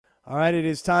All right, it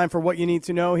is time for What You Need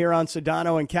to Know here on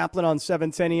Sedano and Kaplan on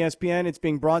 710 ESPN. It's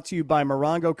being brought to you by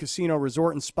Morongo Casino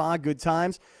Resort and Spa. Good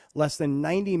times, less than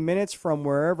 90 minutes from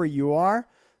wherever you are.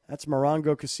 That's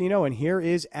Morongo Casino, and here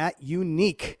is at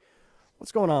Unique.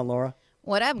 What's going on, Laura?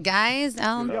 What up, guys?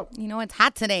 You know, it's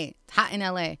hot today. It's hot in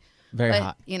L.A. Very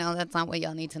hot. You know, that's not what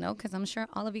y'all need to know because I'm sure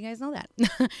all of you guys know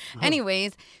that.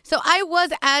 Anyways, so I was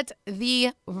at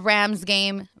the Rams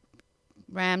game.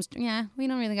 Rams, yeah, we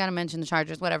don't really got to mention the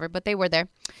Chargers, whatever, but they were there.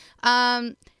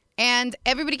 And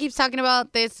everybody keeps talking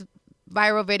about this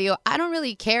viral video. I don't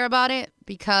really care about it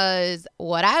because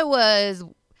what I was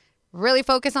really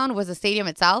focused on was the stadium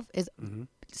itself is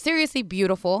seriously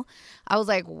beautiful. I was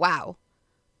like, wow.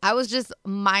 I was just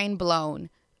mind blown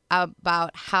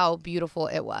about how beautiful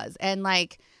it was. And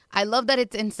like, I love that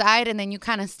it's inside and then you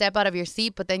kind of step out of your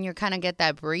seat, but then you kind of get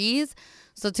that breeze.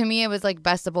 So to me, it was like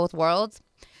best of both worlds.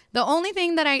 The only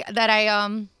thing that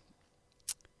I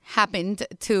happened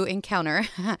to encounter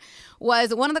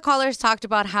was one of the callers talked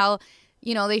about how,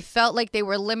 you know, they felt like they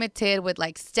were limited with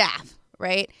like staff,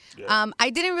 right? Yeah. I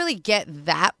didn't really get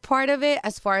that part of it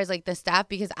as far as like the staff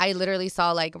because I literally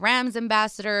saw like Rams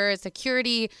ambassador,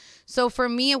 security. So for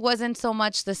me, it wasn't so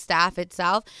much the staff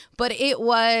itself, but it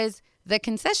was the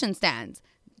concession stands.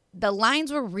 The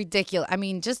lines were ridiculous. I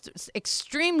mean, just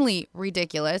extremely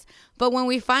ridiculous. But when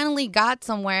we finally got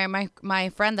somewhere, my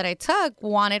friend that I took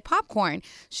wanted popcorn.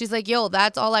 She's like, yo,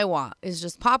 that's all I want is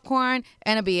just popcorn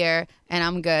and a beer, and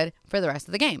I'm good for the rest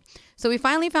of the game. So we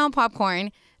finally found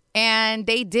popcorn, and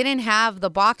they didn't have the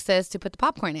boxes to put the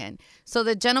popcorn in. So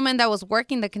the gentleman that was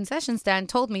working the concession stand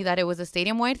told me that it was a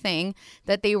stadium-wide thing,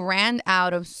 that they ran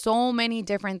out of so many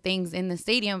different things in the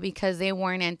stadium because they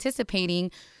weren't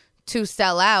anticipating to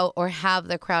sell out or have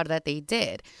the crowd that they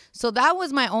did. So that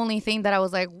was my only thing that I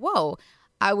was like, whoa,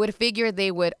 I would figure they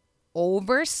would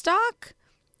overstock,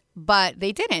 but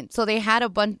they didn't. So they had a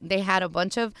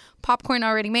bunch of popcorn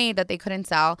already made that they couldn't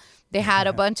sell. They had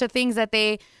a bunch of things that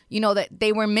they, you know, that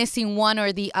they were missing one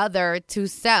or the other to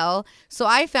sell. So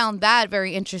I found that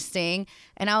very interesting.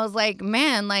 And I was like,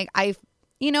 man, like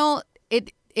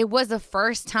it was the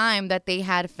first time that they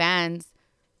had fans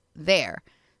there.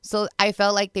 So I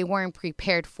felt like they weren't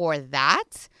prepared for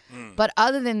that. But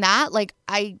other than that, like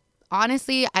I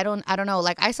don't know.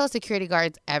 Like I saw security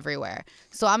guards everywhere.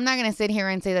 So I'm not going to sit here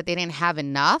and say that they didn't have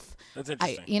enough. That's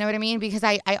interesting. You know what I mean? Because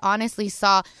I honestly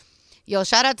saw,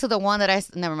 shout out to the one that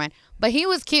never mind. But he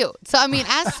was cute. So, I mean,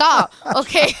 I saw,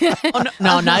 okay.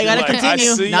 Now you got to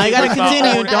continue. Now you got to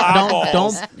continue.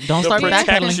 Don't start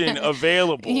backpedaling. backpedaling.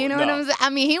 Available. You know what I'm saying? I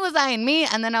mean, he was eyeing me,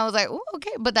 and then I was like, ooh,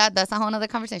 okay. But that's a whole other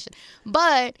conversation.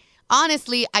 But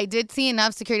honestly, I did see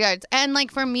enough security guards. And,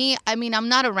 like, for me, I mean, I'm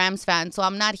not a Rams fan, so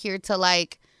I'm not here to,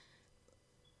 like,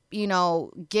 you know,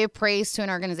 give praise to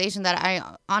an organization that I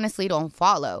honestly don't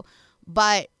follow.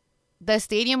 But the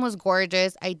stadium was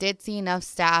gorgeous. I did see enough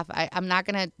staff. I'm not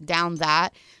going to down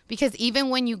that because even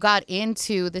when you got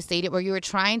into the stadium where you were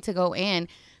trying to go in,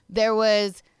 there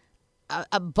was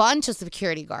a bunch of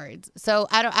security guards. So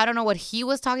I don't know what he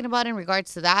was talking about in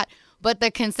regards to that. But the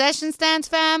concession stands,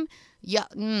 fam, yeah,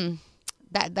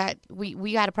 that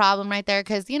we got a problem right there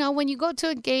because, you know, when you go to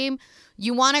a game,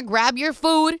 you want to grab your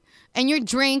food and your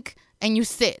drink and you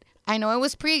sit. I know it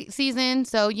was preseason,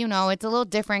 so, you know, it's a little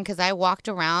different because I walked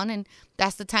around and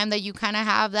that's the time that you kind of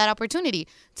have that opportunity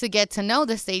to get to know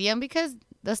the stadium because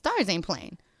the Stars ain't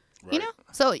playing, you know?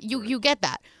 So you get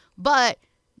that. But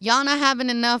y'all not having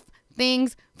enough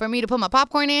things for me to put my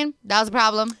popcorn in, that was a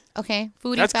problem. Okay,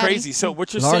 foodie. That's fatty. crazy. So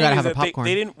what you're saying is that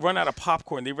they didn't run out of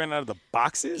popcorn. They ran out of the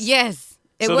boxes? Yes.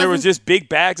 So there was just big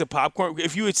bags of popcorn.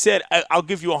 If you had said, "I'll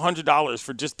give you $100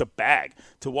 for just the bag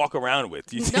to walk around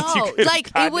with," you think you could like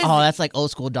it was. Oh, that's like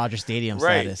old school Dodger Stadium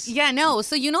status. Yeah, no.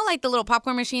 So you know, like the little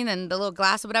popcorn machine and the little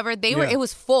glass or whatever. It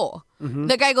was full. Mm-hmm.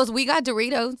 The guy goes, "We got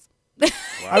Doritos." Wow.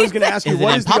 I was going to ask you,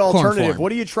 what is the alternative?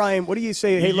 What are you trying? What do you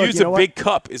say? Hey, look, use you know a big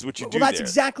cup is what you do. Well, that's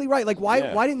exactly right. Like,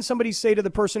 why didn't somebody say to the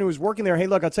person who was working there, "Hey,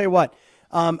 look, I'll tell you what.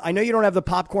 I know you don't have the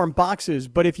popcorn boxes,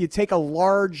 but if you take a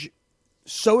large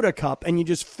soda cup and you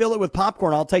just fill it with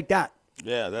popcorn, I'll take that."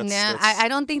 Yeah, that's... I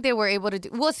don't think they were able to do...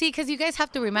 Well, see, because you guys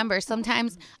have to remember,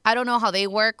 sometimes, I don't know how they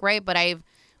work, right? But I've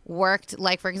worked,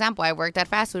 like, for example, I worked at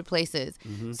fast food places.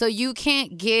 Mm-hmm. So you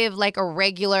can't give, like, a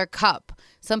regular cup.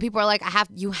 Some people are like,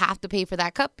 you have to pay for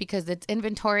that cup because it's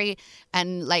inventory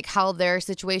and, like, how their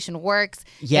situation works.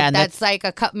 Yeah, if that's, like,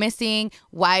 a cup missing,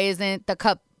 why isn't the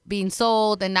cup being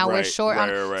sold and now we're short on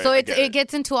so it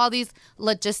gets into all these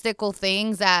logistical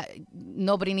things that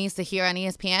nobody needs to hear on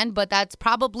ESPN, but that's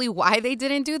probably why they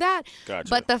didn't do that. Gotcha.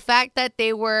 But the fact that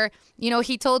they were, you know,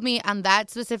 he told me on that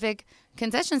specific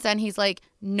concession stand, he's like,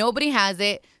 nobody has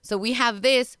it. So we have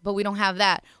this, but we don't have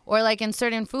that. Or like in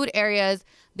certain food areas,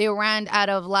 they ran out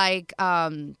of like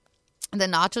the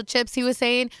nacho chips, he was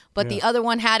saying, but the other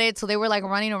one had it. So they were like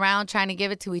running around trying to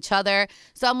give it to each other.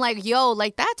 So I'm like, yo,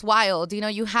 like that's wild. You know,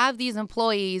 you have these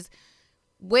employees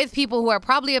with people who are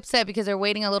probably upset because they're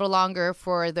waiting a little longer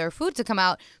for their food to come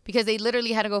out because they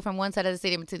literally had to go from one side of the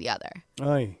stadium to the other.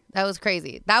 Aye. That was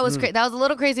crazy. That was that was a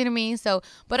little crazy to me. So,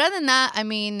 but other than that, I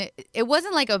mean, it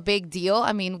wasn't like a big deal.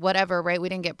 I mean, whatever, right? We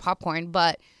didn't get popcorn,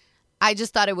 but I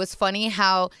just thought it was funny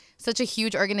how such a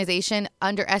huge organization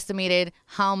underestimated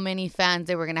how many fans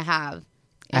they were going to have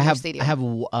in their stadium. I have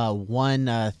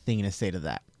one thing to say to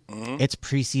that. It's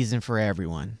preseason for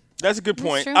everyone. That's a good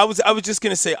point. I was just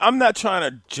gonna say I'm not trying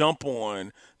to jump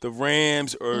on the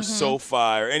Rams or SoFi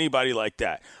or anybody like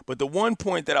that. But the one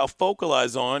point that I'll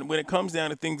focalize on when it comes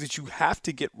down to things that you have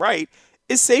to get right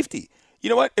is safety. You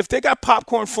know what? If they got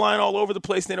popcorn flying all over the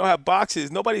place and they don't have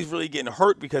boxes, nobody's really getting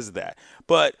hurt because of that.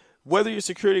 But whether your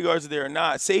security guards are there or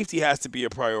not, safety has to be a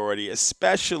priority,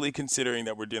 especially considering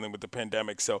that we're dealing with the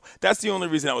pandemic. So that's the only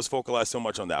reason I was focalized so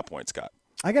much on that point, Scott.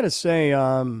 I got to say,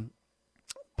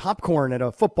 popcorn at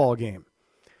a football game.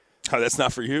 Oh, that's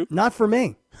not for you? Not for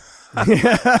me.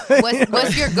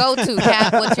 What's your go-to,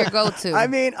 Cap? What's your go-to? I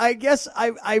mean, I guess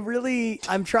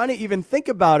I'm trying to even think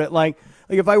about it. Like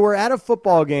if I were at a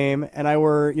football game and I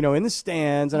were, in the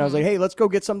stands and I was like, hey, let's go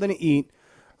get something to eat.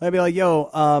 I'd be like,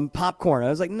 yo, popcorn. I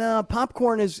was like, no,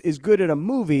 popcorn is good at a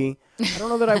movie. I don't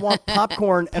know that I want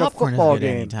popcorn at a football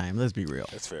game. Anytime. Let's be real.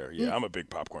 That's fair. Yeah, I'm a big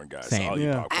popcorn guy. Same. So I'll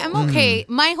eat popcorn. I'm okay.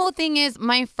 My whole thing is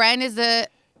my friend is a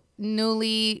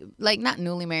not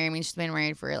newly married. I mean, she's been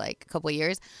married for like a couple of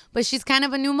years, but she's kind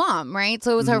of a new mom, right?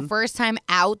 So it was her first time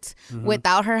out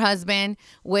without her husband,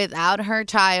 without her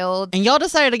child. And y'all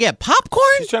decided to get popcorn?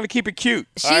 She's trying to keep it cute.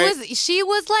 She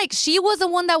was the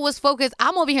one that was focused.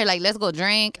 I'm over here like, let's go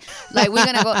drink. Like, we're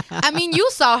going to go. I mean, you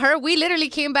saw her. We literally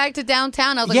came back to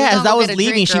downtown. I was like, yeah, as I was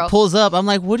leaving, drink, she pulls up. I'm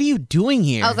like, what are you doing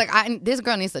here? I was like, this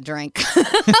girl needs a drink. So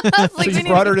you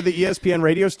brought her to the ESPN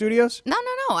radio studios? No.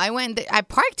 I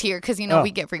parked here because,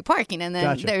 we get free parking. And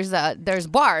then there's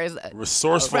bars.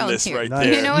 Resourcefulness right Nice.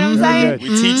 there. You know what I'm saying? We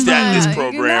teach that in this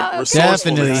program.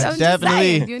 Resourcefulness.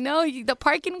 Definitely. The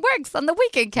parking works on the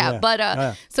weekend, Cap. Yeah.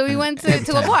 But so we went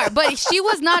to a bar. But she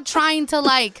was not trying to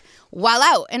like wow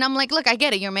out. And I'm like, look, I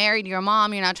get it. You're married. You're a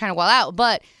mom. You're not trying to wow out.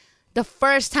 But the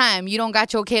first time you don't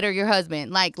got your kid or your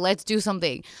husband, like, let's do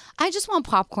something. I just want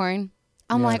popcorn.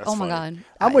 I'm like, oh my God.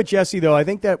 I'm with Jesse, though. I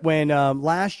think that when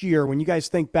last year, when you guys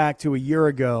think back to a year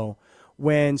ago,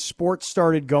 when sports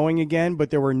started going again, but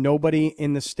there were nobody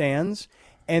in the stands,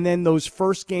 and then those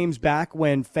first games back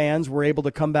when fans were able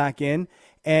to come back in,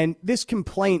 and this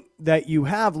complaint that you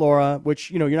have, Laura, which,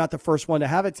 you're not the first one to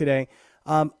have it today,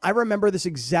 I remember this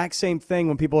exact same thing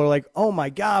when people are like, oh my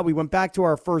God, we went back to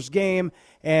our first game,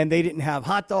 and they didn't have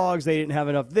hot dogs, they didn't have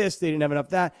enough this, they didn't have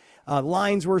enough that,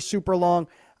 lines were super long.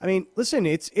 I mean, listen,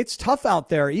 it's tough out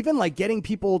there. Even like getting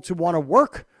people to want to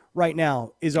work right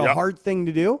now is a hard thing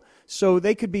to do. So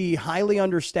they could be highly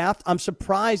understaffed. I'm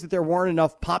surprised that there weren't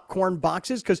enough popcorn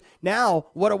boxes because now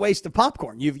what a waste of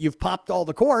popcorn. You've popped all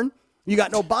the corn. You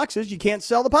got no boxes. You can't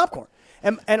sell the popcorn.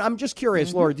 And I'm just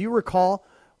curious, Laura, do you recall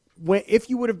if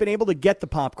you would have been able to get the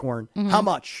popcorn, how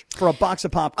much for a box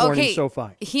of popcorn in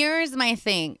SoFi? Here's my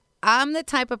thing. I'm the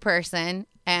type of person,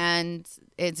 and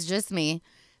it's just me,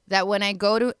 that when I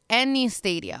go to any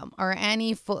stadium or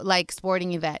any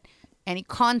sporting event, any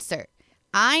concert,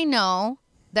 I know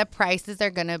the prices are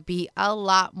going to be a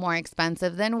lot more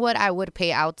expensive than what I would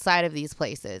pay outside of these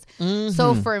places.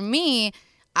 So for me,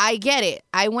 I get it.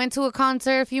 I went to a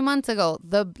concert a few months ago.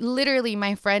 Literally,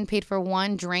 my friend paid for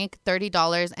one drink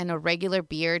 $30 and a regular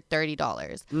beer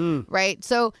 $30. Right?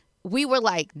 So we were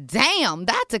like, damn,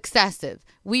 that's excessive.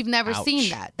 We've never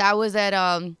seen that. That was at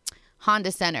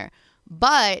Honda Center.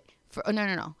 But,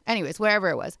 no. Anyways, wherever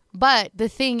it was. But the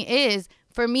thing is,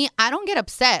 for me, I don't get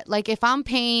upset. Like, if I'm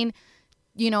paying,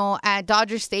 at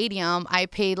Dodger Stadium, I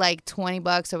paid like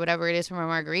 $20 or whatever it is for my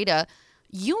margarita,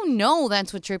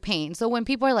 that's what you're paying. So when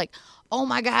people are like, oh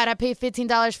my God, I paid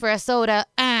 $15 for a soda,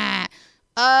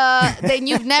 then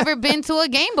you've never been to a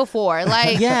game before.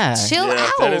 Like, chill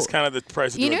out. That is kind of the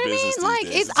price of doing business. You know what I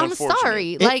mean? Like, I'm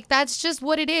sorry. Like, that's just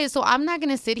what it is. So I'm not going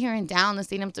to sit here and down the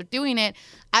stadiums are doing it.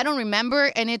 I don't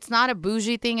remember, and it's not a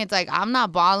bougie thing. It's like, I'm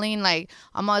not balling. Like,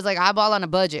 I'm always like, I ball on a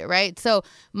budget, right? So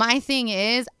my thing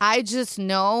is, I just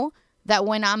know that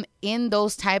when I'm in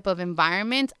those type of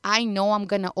environments, I know I'm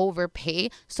going to overpay.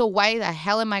 So why the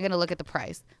hell am I going to look at the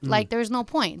price? Like, there's no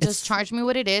point. Just charge me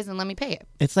what it is and let me pay it.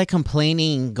 It's like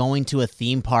complaining going to a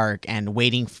theme park and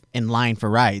waiting in line for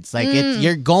rides. Like,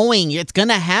 you're going, it's going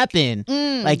to happen.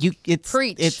 Like,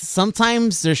 Preach. It's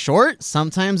sometimes they're short,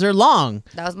 sometimes they're long.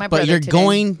 That was my brother But you're today.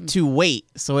 going to wait.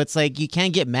 So it's like, you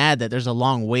can't get mad that there's a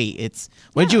long wait.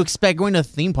 What did you expect going to a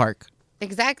theme park?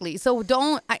 Exactly. So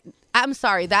I'm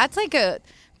sorry. That's like a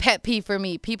pet peeve for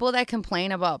me. People that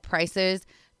complain about prices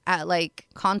at like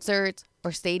concerts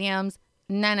or stadiums.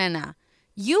 No.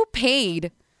 You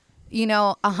paid,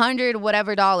 $100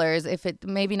 whatever dollars, if it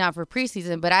maybe not for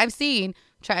preseason, but I've seen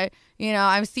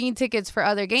tickets for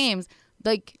other games.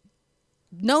 Like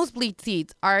nosebleed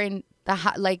seats are in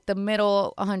the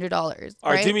middle $100.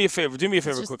 All right, do me a favor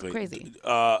quickly. Crazy.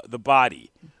 The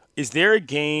Body. Is there a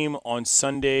game on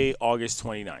Sunday, August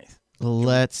 29th?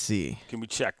 Let's see. Can we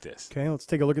check this? Okay, let's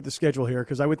take a look at the schedule here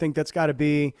because I would think that's got to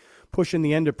be pushing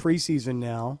the end of preseason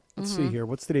now. Let's see here.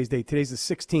 What's today's date? Today's the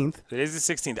 16th. Today's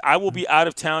the 16th. I will be out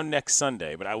of town next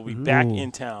Sunday, but I will be back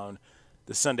in town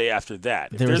the Sunday after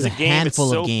that. If There's a handful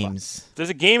of SoFi, games. If there's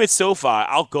a game at SoFi,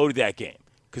 I'll go to that game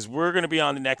because we're going to be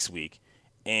on the next week,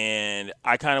 and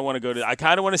I kind of want to go to. I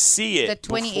kind of want to see it. The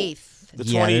 28th.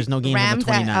 There's no game on Rams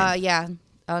the 29th. yeah.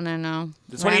 Oh, no.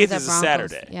 The Rams 28th at is a Broncos.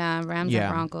 Saturday. Yeah, Rams at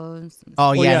Broncos.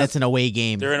 Oh, yeah. that's an away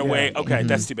game. They're in a way. Okay,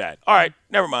 that's too bad. All right,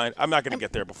 never mind. I'm not going to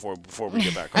get there before we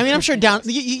get back. I mean, I'm sure down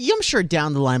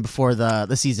the line before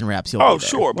the season wraps, you'll be there.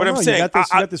 Sure, but Well, I'm no, saying you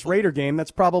got this Raider game.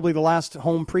 That's probably the last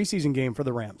home preseason game for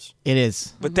the Rams. It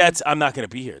is. But I'm not going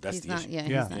to be here. That's He's the not, issue. yeah,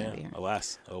 he's Yeah. not gonna be here.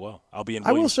 Alas, oh well. I'll be in.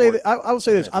 I will say that. Williamsport. I will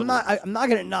say this. I'm not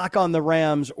going to knock on the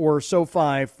Rams or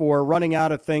SoFi for running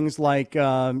out of things like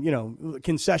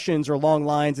concessions or long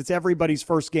lines. It's everybody's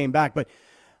first game back, but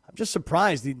I'm just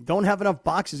surprised they don't have enough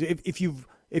boxes. If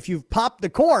you've popped the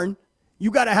corn, you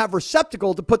got to have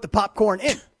receptacle to put the popcorn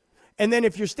in. And then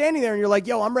if you're standing there and you're like,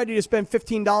 "Yo, I'm ready to spend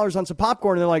 $15 on some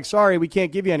popcorn," and they're like, "Sorry, we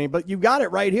can't give you any, but you got it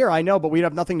right here." I know, but we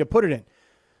have nothing to put it in.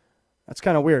 That's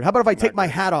kind of weird. How about if I take my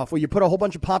hat off? Will you put a whole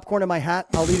bunch of popcorn in my hat?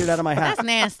 I'll eat it out of my hat. That's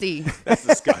nasty. That's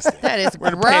disgusting. That is We're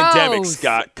in a gross. pandemic,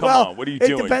 Scott. Come Well, on. What are you it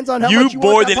doing? depends on how you much you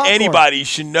more want that than popcorn. anybody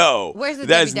should know. Where's the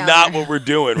that is Debbie not Downer? what we're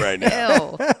doing right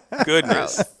now. Ew.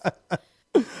 Goodness.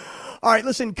 All right,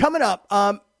 listen, coming up,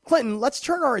 Clinton, let's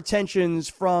turn our attentions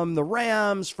from the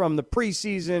Rams, from the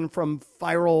preseason, from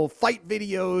viral fight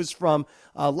videos, from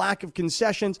lack of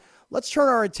concessions. Let's turn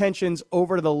our attentions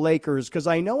over to the Lakers because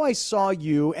I know I saw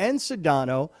you and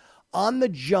Sedano on the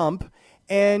jump,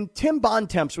 and Tim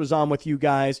Bontemps was on with you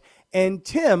guys. And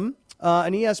Tim,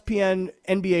 an ESPN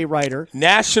NBA writer.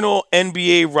 National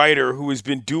NBA writer who has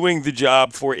been doing the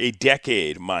job for a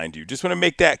decade, mind you. Just want to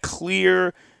make that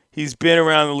clear. He's been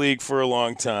around the league for a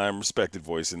long time, respected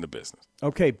voice in the business.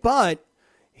 Okay, but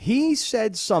he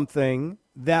said something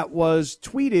that was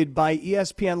tweeted by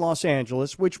ESPN Los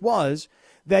Angeles, which was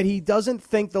that he doesn't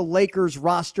think the Lakers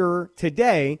roster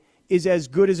today is as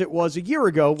good as it was a year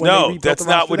ago when they No, rebuilt that's the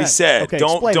not roster what he then. said. Okay,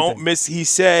 explain it don't then. miss. He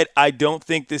said, "I don't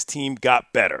think this team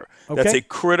got better." That's Okay. a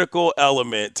critical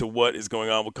element to what is going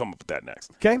on. We'll come up with that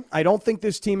next. Okay, I don't think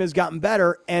this team has gotten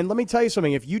better. And let me tell you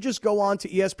something. If you just go on to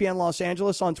ESPN Los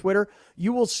Angeles on Twitter,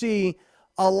 you will see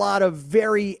a lot of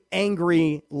very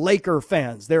angry Laker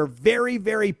fans. They're very,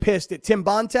 very pissed at Tim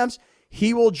Bontemps.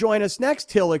 He will join us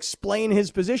next. He'll explain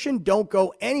his position. Don't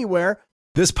go anywhere.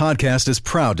 This podcast is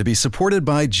proud to be supported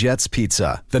by Jets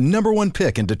Pizza, the #1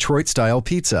 pick in Detroit-style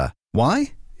pizza.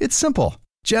 Why? It's simple.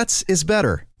 Jets is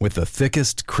better. With the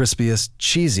thickest, crispiest,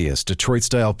 cheesiest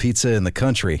Detroit-style pizza in the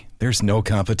country, there's no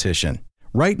competition.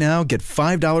 Right now, get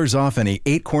 $5 off any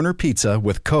 8-corner pizza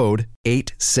with code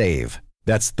 8SAVE.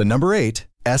 That's the number 8,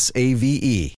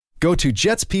 SAVE. Go to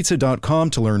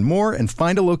jetspizza.com to learn more and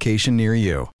find a location near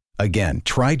you. Again,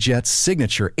 try Jet's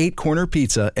signature 8-corner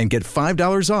pizza and get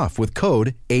 $5 off with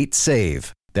code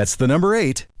 8SAVE. That's the number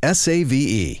 8,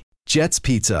 SAVE. Jet's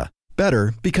Pizza.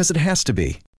 Better because it has to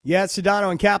be. Yeah, it's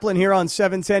Sedano and Kaplan here on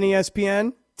 710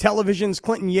 ESPN. Television's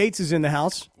Clinton Yates is in the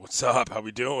house. What's up? How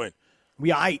we doing?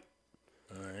 We aight.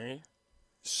 All right.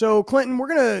 So, Clinton, we're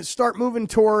going to start moving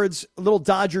towards a little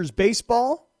Dodgers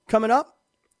baseball coming up.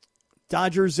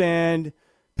 Dodgers and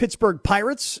Pittsburgh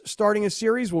Pirates starting a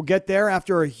series. We'll get there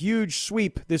after a huge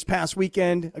sweep this past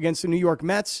weekend against the New York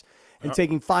Mets and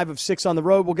taking 5 of 6 on the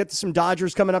road. We'll get to some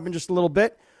Dodgers coming up in just a little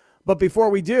bit. But before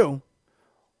we do,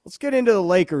 let's get into the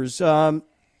Lakers.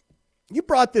 You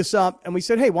brought this up, and we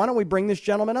said, hey, why don't we bring this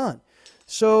gentleman on?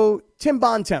 So Tim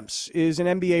Bontemps is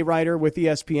an NBA writer with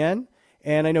ESPN,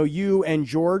 and I know you and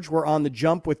George were on the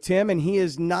jump with Tim, and he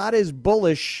is not as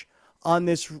bullish on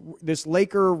this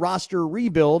Laker roster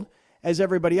rebuild as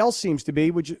everybody else seems to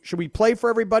be. Should we play for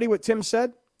everybody what Tim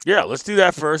said? Yeah, let's do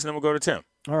that first, and then we'll go to Tim.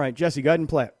 All right, Jesse, go ahead and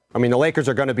play it. I mean, the Lakers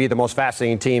are going to be the most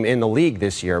fascinating team in the league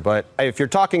this year. But if you're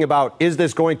talking about, is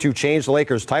this going to change the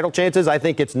Lakers' title chances? I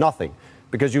think it's nothing.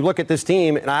 Because you look at this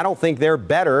team, and I don't think they're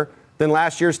better than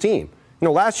last year's team.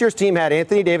 Last year's team had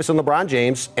Anthony Davis and LeBron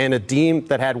James, and a team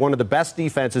that had one of the best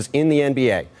defenses in the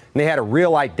NBA. And they had a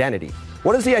real identity.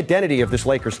 What is the identity of this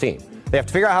Lakers team? They have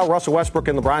to figure out how Russell Westbrook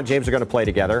and LeBron James are going to play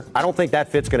together. I don't think that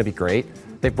fit's going to be great.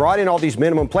 They've brought in all these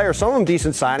minimum players, some of them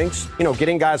decent signings,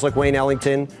 getting guys like Wayne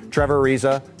Ellington, Trevor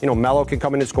Ariza, Melo can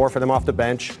come in and score for them off the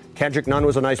bench. Kendrick Nunn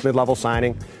was a nice mid-level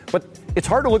signing. But it's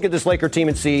hard to look at this Laker team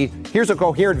and see, here's a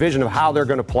coherent vision of how they're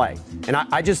going to play. And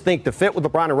I just think the fit with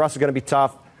LeBron and Russ is going to be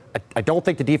tough. I don't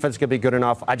think the defense is going to be good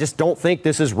enough. I just don't think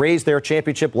this has raised their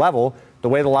championship level the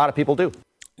way that a lot of people do.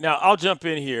 Now, I'll jump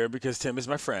in here because Tim is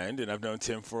my friend, and I've known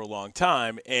Tim for a long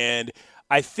time. And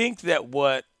I think that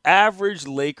what average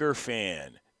Laker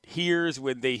fan hears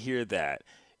when they hear that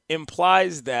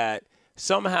implies that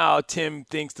somehow Tim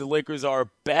thinks the Lakers are a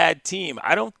bad team.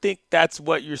 I don't think that's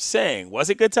what you're saying.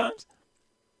 Was it good times?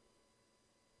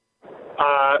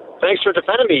 Thanks for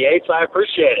defending me, Yates. I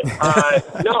appreciate it.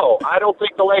 No, I don't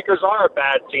think the Lakers are a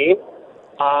bad team.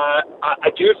 I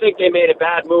do think they made a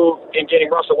bad move in getting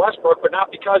Russell Westbrook, but not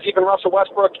because even Russell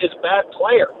Westbrook is a bad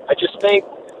player. I just think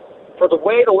for the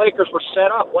way the Lakers were set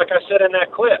up, like I said in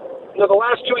that clip, the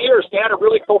last 2 years they had a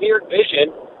really coherent vision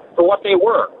for what they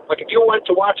were. Like if you went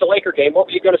to watch a Laker game, what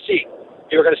were you going to see?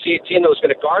 You were going to see a team that was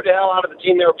going to guard the hell out of the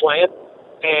team they were playing,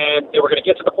 and they were going to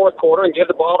get to the fourth quarter and give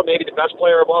the ball to maybe the best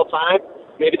player of all time,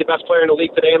 maybe the best player in the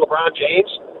league today in LeBron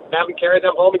James, have him carry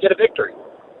them home and get a victory.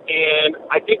 And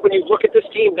I think when you look at this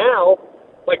team now,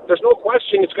 there's no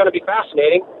question it's going to be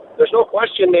fascinating. There's no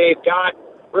question they've got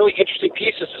really interesting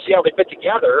pieces to see how they fit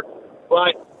together.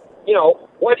 But,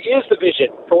 what is the vision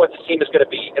for what this team is going to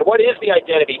be? And what is the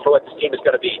identity for what this team is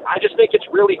going to be? I just think it's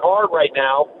really hard right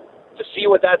now to see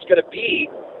what that's going to be.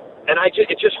 And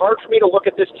it's just hard for me to look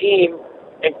at this team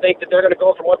and think that they're going to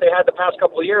go from what they had the past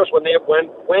couple of years when they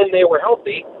were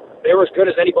healthy, they were as good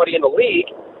as anybody in the league,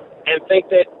 and think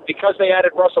that because they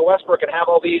added Russell Westbrook and have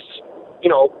all these,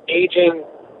 aging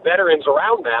veterans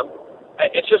around them,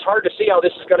 it's just hard to see how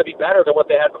this is going to be better than what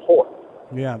they had before.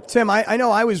 Yeah. Tim, I know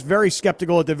I was very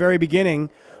skeptical at the very beginning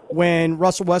when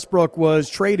Russell Westbrook was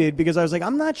traded because I was like,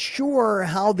 I'm not sure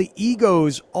how the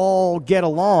egos all get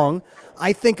along.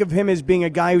 I think of him as being a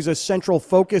guy who's a central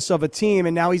focus of a team,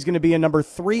 and now he's going to be a number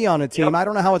 3 on a team. Yep. I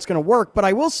don't know how it's going to work, but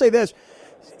I will say this.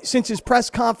 Since his press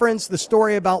conference, the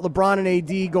story about LeBron and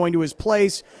AD going to his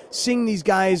place, seeing these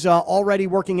guys already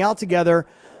working out together,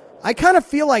 I kind of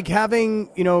feel like having,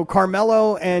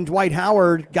 Carmelo and Dwight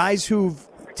Howard, guys who've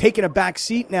taken a back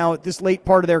seat now at this late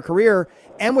part of their career,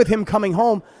 and with him coming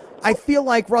home, I feel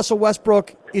like Russell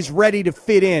Westbrook is ready to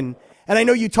fit in. And I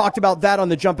know you talked about that on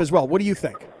the jump as well. What do you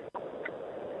think?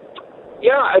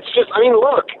 Yeah, it's just,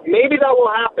 look, maybe that will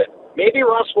happen. Maybe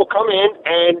Russ will come in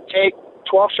and take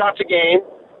 12 shots a game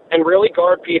and really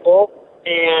guard people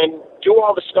and do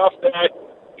all the stuff that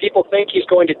people think he's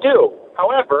going to do.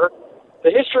 However,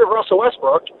 the history of Russell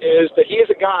Westbrook is that he is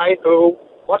a guy who,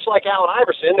 much like Allen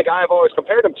Iverson, the guy I've always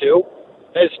compared him to,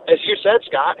 as you said,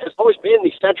 Scott, has always been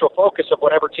the central focus of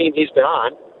whatever team he's been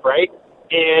on, right?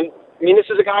 And, this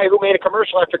is a guy who made a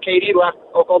commercial after KD left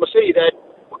Oklahoma City that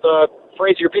the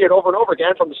phrase he repeated over and over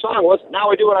again from the song was,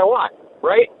 now I do what I want,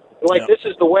 right? And This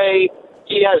is the way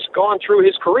he has gone through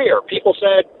his career. People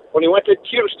said when he went to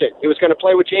Houston, he was going to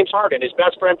play with James Harden, his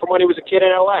best friend from when he was a kid in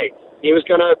L.A. He was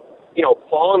going to,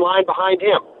 fall in line behind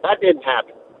him. That didn't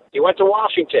happen. He went to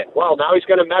Washington. Well, now he's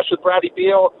going to mesh with Bradley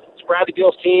Beal. It's Bradley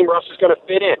Beal's team. Russ is going to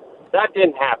fit in. That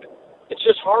didn't happen. It's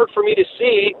just hard for me to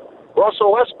see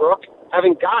Russell Westbrook,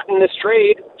 having gotten this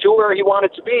trade to where he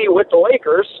wanted to be with the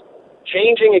Lakers,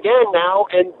 changing again now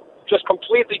and just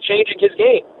completely changing his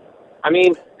game.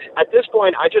 At this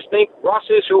point, I just think Russ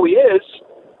is who he is,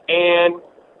 and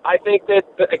I think that,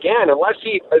 again, unless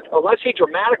he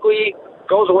dramatically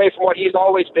goes away from what he's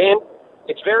always been,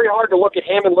 it's very hard to look at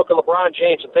him and look at LeBron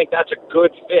James and think that's a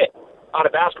good fit on a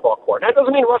basketball court. And that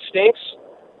doesn't mean Russ stinks.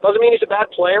 Doesn't mean he's a bad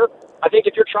player. I think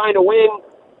if you're trying to win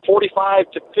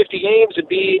 45 to 50 games and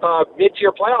be a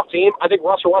mid-tier playoff team, I think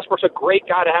Russell Westbrook's a great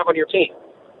guy to have on your team.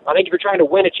 I think if you're trying to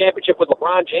win a championship with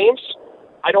LeBron James,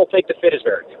 I don't think the fit is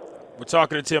very good. We're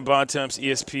talking to Tim Bontemps,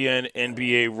 ESPN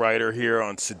NBA writer here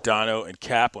on Sedano and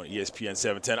Cap on ESPN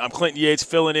 710. I'm Clinton Yates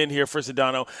filling in here for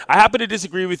Sedano. I happen to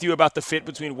disagree with you about the fit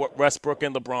between Westbrook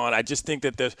and LeBron. I just think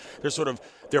that they're sort of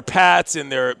their paths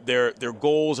and their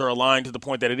goals are aligned to the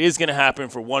point that it is going to happen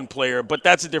for one player, but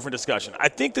that's a different discussion. I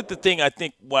think that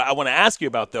what I want to ask you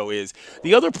about, though, is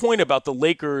the other point about the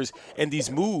Lakers and these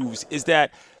moves is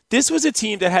that this was a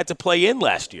team that had to play in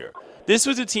last year. This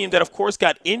was a team that, of course,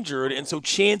 got injured, and so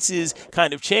chances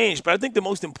kind of changed. But I think the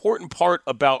most important part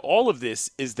about all of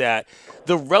this is that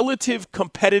the relative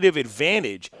competitive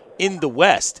advantage in the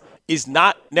West is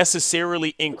not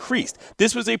necessarily increased.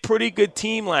 This was a pretty good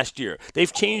team last year.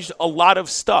 They've changed a lot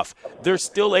of stuff. They're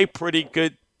still a pretty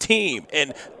good team,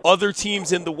 and other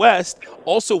teams in the West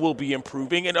also will be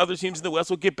improving, and other teams in the West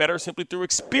will get better simply through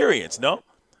experience, no?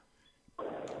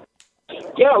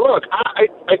 Yeah, look,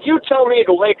 if you tell me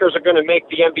the Lakers are going to make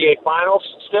the NBA Finals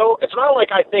still, it's not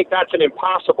like I think that's an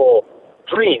impossible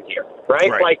dream here,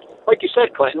 right? Like you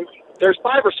said, Clinton, there's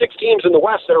 5 or 6 teams in the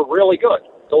West that are really good.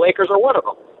 The Lakers are one of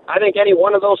them. I think any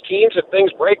one of those teams, if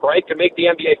things break right, can make the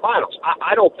NBA Finals.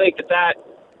 I don't think that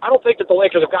the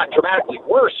Lakers have gotten dramatically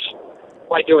worse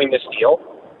by doing this deal.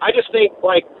 I just think,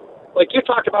 like you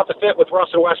talked about the fit with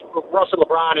Russ and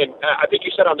LeBron, and I think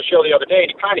you said on the show the other day,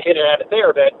 and you kind of hinted at it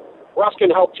there, that Russ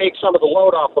can help take some of the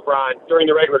load off LeBron during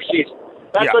the regular season.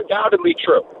 That's undoubtedly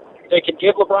true. They can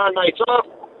give LeBron nights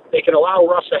off. They can allow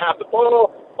Russ to have the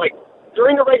ball. Like,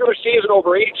 during the regular season,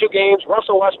 over 82 games,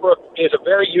 Russell Westbrook is a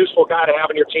very useful guy to have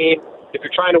on your team if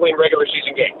you're trying to win regular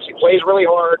season games. He plays really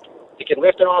hard. He can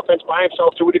lift an offense by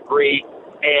himself to a degree.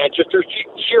 And just through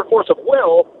sheer force of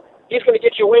will, he's going to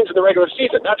get you wins in the regular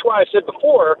season. That's why I said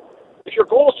before, if your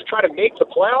goal is to try to make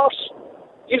the playoffs,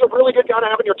 he's a really good guy to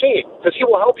have on your team because he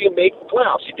will help you make the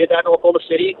playoffs. He did that in Oklahoma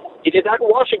City. He did that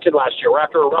in Washington last year, where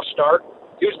after a rough start,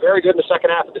 he was very good in the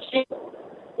second half of the season.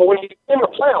 But when you get in the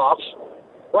playoffs,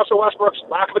 Russell Westbrook's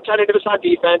lack of attentiveness on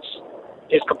defense,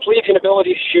 his complete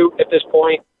inability to shoot at this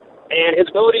point, and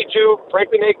his ability to,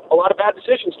 frankly, make a lot of bad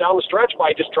decisions down the stretch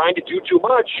by just trying to do too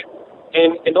much.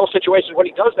 And in those situations, when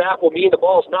he does that, will mean the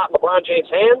ball's not in LeBron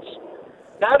James' hands.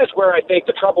 That is where I think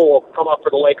the trouble will come up for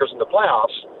the Lakers in the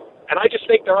playoffs. And I just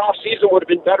think their offseason would have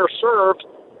been better served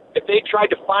if they tried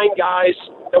to find guys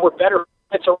that were better.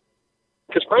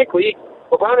 Because, frankly,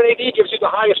 LeBron and AD gives you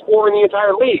the highest floor in the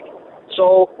entire league.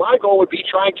 So my goal would be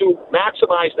trying to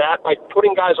maximize that by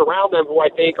putting guys around them who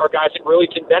I think are guys that really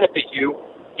can benefit you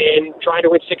in trying to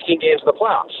win 16 games in the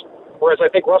playoffs. Whereas I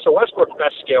think Russell Westbrook's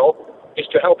best skill is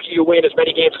to help you win as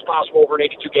many games as possible over an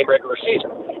 82-game regular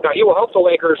season. Now, he will help the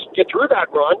Lakers get through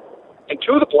that run and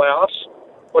to the playoffs.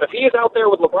 But if he is out there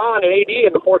with LeBron and AD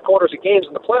in the fourth quarters of games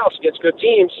in the playoffs against good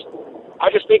teams,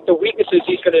 I just think the weaknesses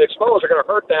he's going to expose are going to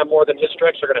hurt them more than his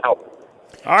strengths are going to help him.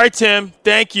 All right, Tim,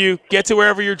 thank you. Get to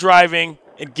wherever you're driving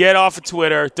and get off of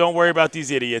Twitter. Don't worry about these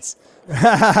idiots.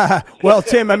 Well,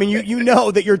 Tim, I mean, you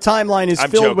know that your timeline is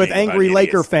filled with angry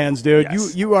Laker fans, dude.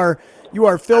 Yes. You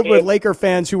are filled with Laker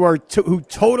fans who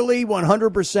totally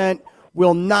 100%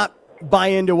 will not buy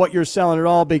into what you're selling at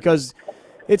all because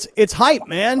it's hype,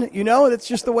 man. You know, that's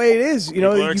just the way it is. You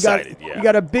know, you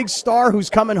got a big star who's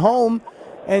coming home,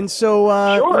 and so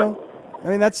sure. You know, I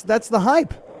mean that's the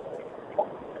hype.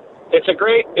 It's a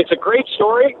great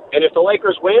story, and if the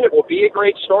Lakers win, it will be a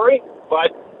great story.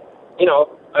 But you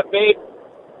know, I've made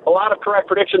a lot of correct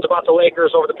predictions about the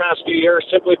Lakers over the past few years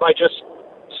simply by just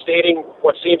stating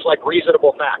what seems like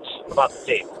reasonable facts about the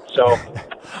team. So,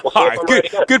 we'll all right,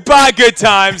 goodbye, good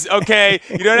times. Okay,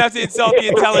 you don't have to insult the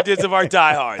intelligence of our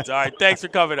diehards. All right, thanks for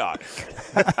coming on.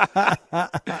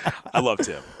 I love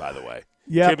Tim, by the way.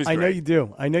 Yeah, I know you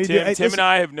do. Tim and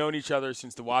I have known each other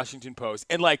since the Washington Post.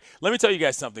 And, let me tell you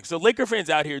guys something. So, Laker fans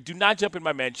out here, do not jump in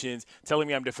my mentions telling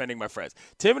me I'm defending my friends.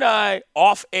 Tim and I,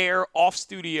 off air, off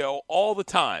studio, all the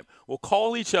time, will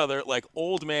call each other like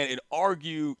old men and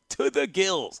argue to the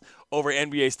gills over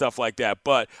NBA stuff like that.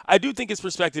 But I do think his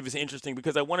perspective is interesting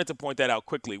because I wanted to point that out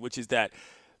quickly, which is that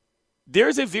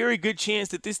there's a very good chance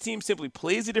that this team simply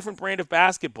plays a different brand of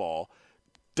basketball,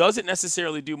 doesn't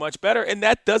necessarily do much better, and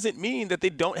that doesn't mean that they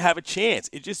don't have a chance.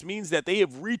 It just means that they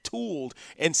have retooled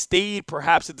and stayed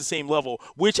perhaps at the same level,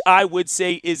 which I would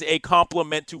say is a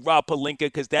compliment to Rob Pelinka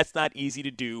because that's not easy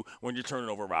to do when you're turning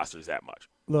over rosters that much.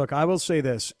 Look, I will say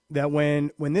this, that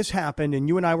when this happened and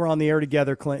you and I were on the air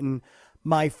together, Clinton,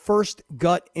 my first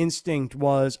gut instinct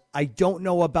was I don't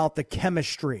know about the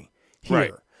chemistry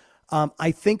here. Right.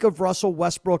 I think of Russell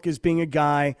Westbrook as being a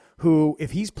guy who,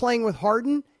 if he's playing with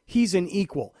Harden, he's an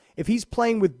equal. If he's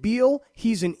playing with Beal,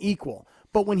 he's an equal.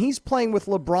 But when he's playing with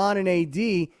LeBron and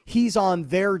AD, he's on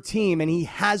their team, and he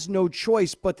has no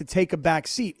choice but to take a back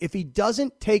seat. If he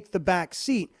doesn't take the back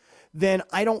seat, then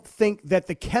I don't think that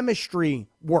the chemistry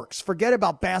works. Forget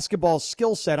about basketball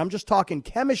skill set. I'm just talking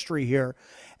chemistry here.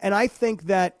 And I think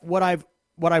that what I've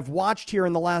watched here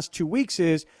in the last 2 weeks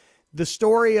is the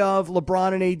story of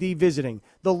LeBron and AD visiting,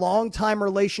 the long-time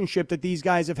relationship that these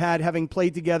guys have had having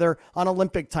played together on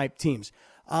Olympic-type teams.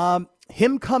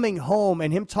 Him coming home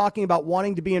and him talking about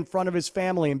wanting to be in front of his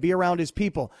family and be around his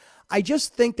people. I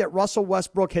just think that Russell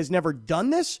Westbrook has never done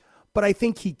this, but I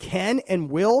think he can and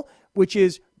will, which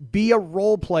is be a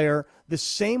role player the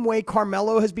same way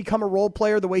Carmelo has become a role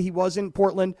player, the way he was in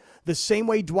Portland, the same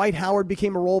way Dwight Howard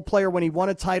became a role player when he won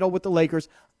a title with the Lakers.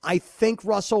 I think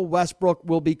Russell Westbrook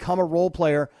will become a role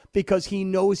player because he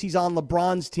knows he's on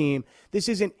LeBron's team. This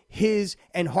isn't his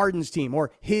and Harden's team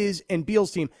or his and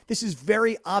Beal's team. This is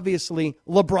very obviously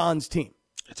LeBron's team.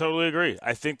 I totally agree.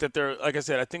 I think that like I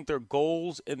said, I think their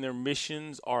goals and their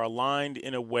missions are aligned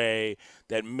in a way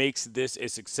that makes this a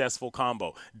successful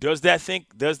combo. Does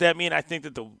that mean I think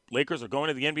that the Lakers are going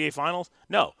to the NBA Finals?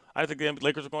 No. I think the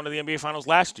Lakers were going to the NBA Finals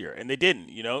last year, and they didn't,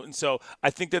 And so I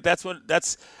think I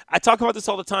talk about this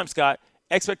all the time, Scott.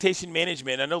 Expectation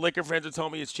management. I know Laker fans have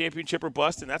told me it's championship or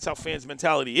bust, and that's how fans'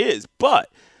 mentality is. But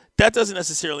that doesn't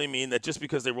necessarily mean that just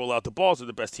because they roll out the balls, they're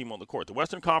the best team on the court. The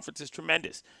Western Conference is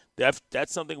tremendous. That's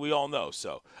something we all know.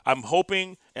 So I'm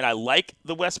hoping, and I like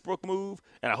the Westbrook move,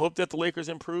 and I hope that the Lakers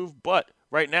improve. But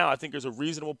right now, I think there's a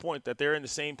reasonable point that they're in the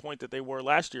same point that they were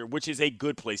last year, which is a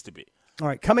good place to be. All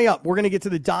right, coming up, we're going to get to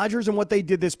the Dodgers and what they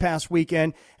did this past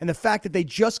weekend and the fact that they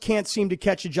just can't seem to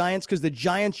catch the Giants because the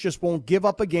Giants just won't give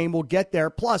up a game. We'll get there.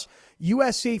 Plus,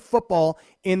 USC football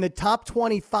in the top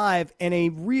 25 and a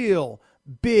real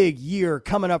big year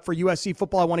coming up for USC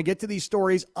football. I want to get to these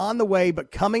stories on the way,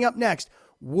 but coming up next,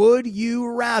 would you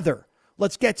rather?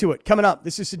 Let's get to it. Coming up,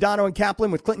 this is Sedano and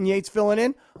Kaplan with Clinton Yates filling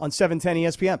in on 710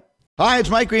 ESPN. Hi, it's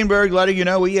Mike Greenberg letting you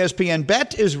know ESPN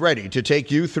Bet is ready to take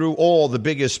you through all the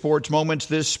biggest sports moments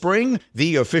this spring.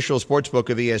 The official sportsbook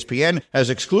of ESPN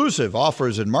has exclusive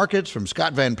offers and markets from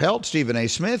Scott Van Pelt, Stephen A.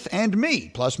 Smith, and me,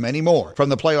 plus many more. From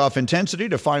the playoff intensity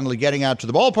to finally getting out to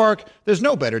the ballpark, there's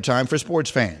no better time for sports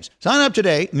fans. Sign up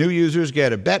today. New users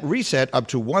get a bet reset up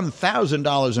to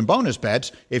 $1,000 in bonus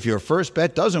bets if your first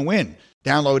bet doesn't win.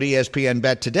 Download ESPN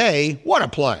Bet today. What a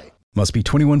play. Must be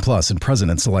 21 plus and present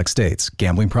in select states.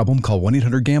 Gambling problem? Call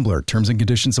 1-800-GAMBLER. Terms and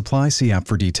conditions apply. See app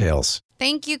for details.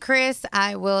 Thank you, Chris.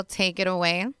 I will take it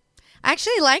away. I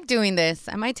actually like doing this.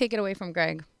 I might take it away from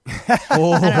Greg. I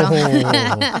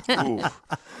don't know.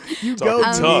 You go,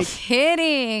 I'm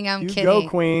kidding. I'm kidding. You go,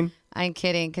 Queen. I'm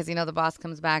kidding because, the boss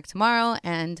comes back tomorrow,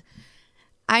 and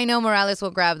I know Morales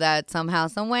will grab that somehow,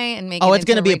 some way, and make it. Oh, it's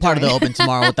going to be a part of the Open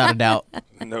tomorrow, without a doubt.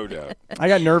 No doubt. I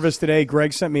got nervous today.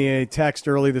 Greg sent me a text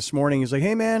early this morning. He's like,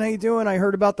 "Hey, man, how you doing? I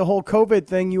heard about the whole COVID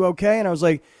thing. You okay?" And I was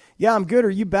like, "Yeah, I'm good. Are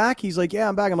you back?" He's like, "Yeah,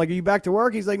 I'm back." I'm like, "Are you back to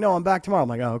work?" He's like, "No, I'm back tomorrow." I'm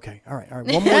like, "Oh, okay. All right. One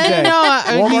more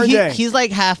day. One more day." He's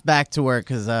like half back to work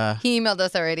because he emailed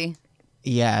us already.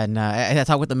 Yeah, and I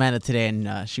talked with Amanda today,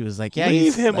 and she was like, "Yeah,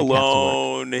 leave him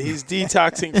alone. He's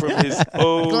detoxing from his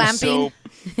glamping.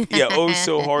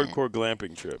 so hardcore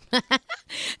glamping trip."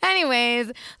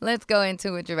 Anyways, let's go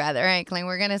into Would You Rather. All right, Clint,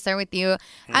 we're going to start with you.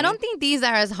 I don't think these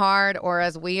are as hard or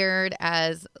as weird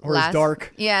as as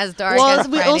dark. Yeah, as dark well, as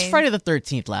it was Friday the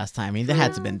 13th last time. I mean, it had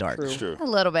to have been dark. True. A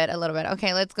little bit.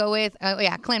 Okay, let's go with,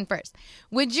 Clint first.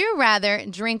 Would you rather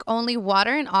drink only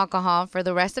water and alcohol for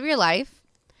the rest of your life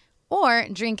or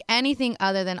drink anything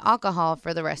other than alcohol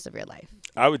for the rest of your life?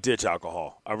 I would ditch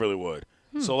alcohol. I really would.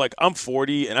 So, I'm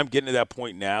 40, and I'm getting to that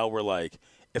point now where,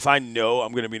 if I know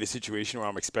I'm going to be in a situation where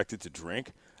I'm expected to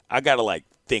drink, I got to,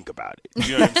 think about it.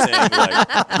 You know what I'm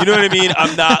saying? You know what I mean?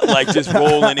 I'm not, just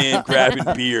rolling in,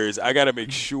 grabbing beers. I got to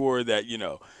make sure that,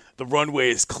 the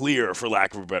runway is clear, for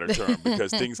lack of a better term,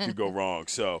 because things could go wrong.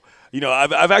 So,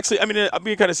 I've actually, I'm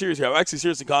being kind of serious here. I've actually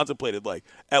seriously contemplated,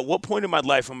 at what point in my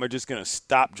life am I just going to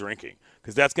stop drinking?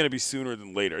 Because that's going to be sooner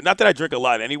than later. Not that I drink a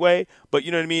lot anyway, but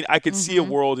you know what I mean? I could see a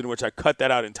world in which I cut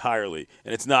that out entirely,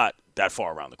 and it's not that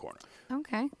far around the corner.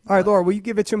 Okay. All right, Laura, will you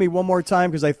give it to me one more time?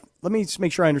 Because let me just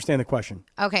make sure I understand the question.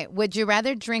 Okay. Would you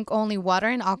rather drink only water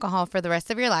and alcohol for the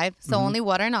rest of your life, so only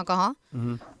water and alcohol,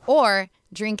 or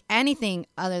drink anything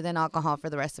other than alcohol for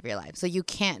the rest of your life, so you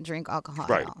can't drink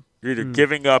alcohol at all? You're either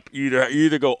giving up, you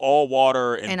either go all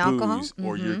water and booze, alcohol?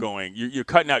 or you're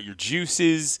cutting out your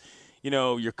juices.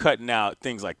 You're cutting out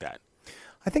things like that.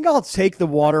 I think I'll take the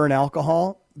water and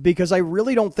alcohol because I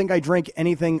really don't think I drink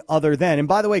anything other than. And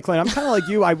by the way, Clint, I'm kind of like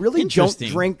you. I really don't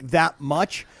drink that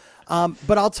much.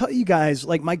 But I'll tell you guys,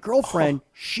 my girlfriend,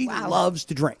 she loves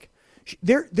to drink.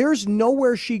 There's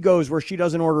nowhere she goes where she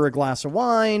doesn't order a glass of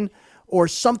wine or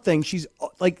something. She's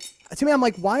like, to me, I'm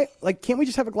like, why? Like, can't we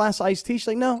just have a glass of iced tea? She's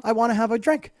like, no, I want to have a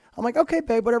drink. I'm like, okay,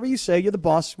 babe, whatever you say. You're the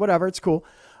boss. Whatever, it's cool.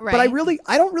 Right. But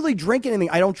I don't really drink anything.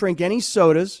 I don't drink any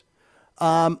sodas.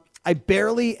 I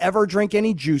barely ever drink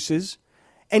any juices.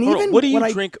 And Hold on, even what do you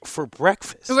when drink for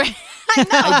breakfast? Right.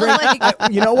 I know.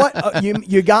 like, you know what?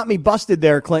 You got me busted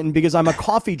there, Clinton, because I'm a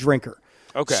coffee drinker.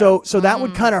 Okay. So that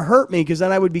would kind of hurt me because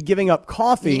then I would be giving up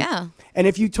coffee. Yeah. And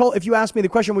if you asked me the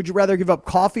question, would you rather give up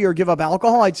coffee or give up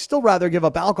alcohol? I'd still rather give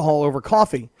up alcohol over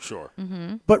coffee. Sure.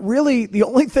 But really, the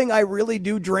only thing I really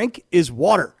do drink is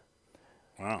water.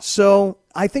 Wow. So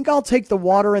I think I'll take the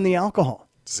water and the alcohol.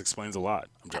 This explains a lot.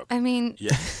 I'm joking. I mean,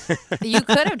 Yeah. you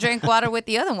could have drank water with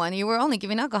the other one. You were only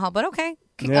giving alcohol, but okay.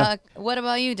 Yeah. What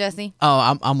about you, Jesse?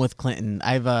 Oh, I'm with Clinton.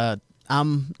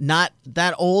 I'm not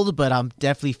that old, but I'm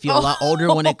definitely feel a lot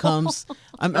older when it comes.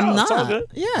 I'm It's all not. good.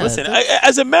 Yeah. Listen,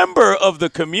 as a member of the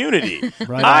community,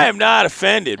 Right. I am not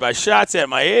offended by shots at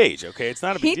my age. Okay, it's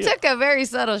not a He big deal. took a very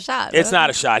subtle shot. It's not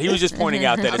a shot. He was just pointing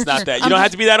out that it's not that. You don't have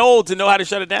to be that old to know how to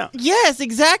shut it down. Yes,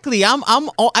 exactly.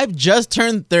 I've just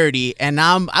turned 30, and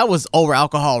I was over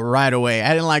alcohol right away. I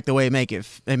didn't like the way it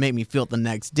made me feel the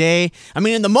next day. I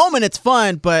mean, in the moment it's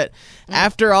fun, but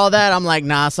after all that, I'm like,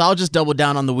 nah. So I'll just double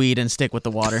down on the weed and stick with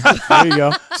the water. There you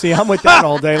go. See, I'm with that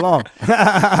all day long.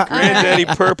 Granddaddy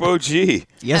Perp OG.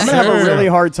 Yes, I'm sir. going to have a really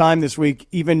hard time this week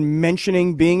even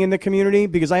mentioning being in the community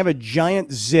because I have a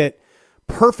giant zit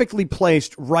perfectly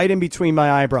placed right in between my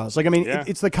eyebrows. Like, I mean, Yeah.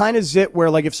 it's the kind of zit where,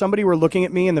 like, if somebody were looking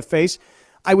at me in the face,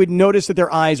 I would notice that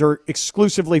their eyes are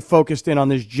exclusively focused in on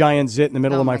this giant zit in the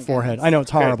middle Oh of my my forehead. goodness. I know, it's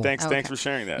Okay, horrible. thanks for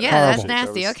sharing that. Yeah, that's Horrible.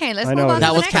 nasty. Okay, let's I move know on it to is. the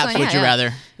That was next Cap's one. Would You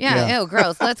Rather. Yeah, ew,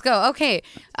 gross. Let's go. Okay,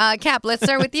 Cap, let's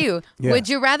start with you. Yeah. Would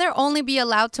you rather only be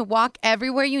allowed to walk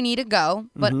everywhere you need to go,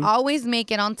 but always make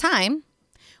it on time,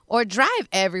 or drive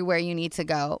everywhere you need to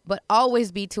go, but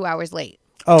always be 2 hours late?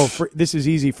 Oh, this is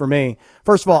easy for me.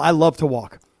 First of all, I love to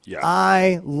walk. Yeah.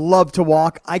 I love to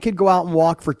walk. I could go out and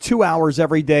walk for 2 hours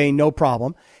every day, no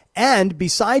problem. And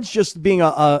besides just being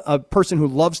a person who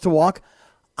loves to walk,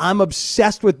 I'm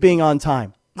obsessed with being on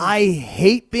time. I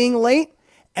hate being late,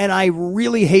 and I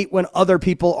really hate when other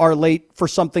people are late for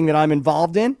something that I'm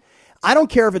involved in. I don't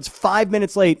care if it's 5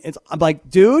 minutes late. I'm like,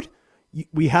 dude,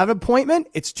 we have an appointment.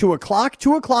 It's 2 o'clock.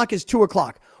 2 o'clock is 2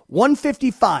 o'clock.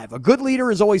 1:55. A good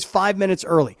leader is always 5 minutes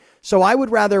early. So I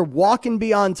would rather walk and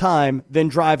be on time than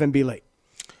drive and be late.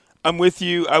 I'm with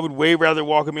you. I would way rather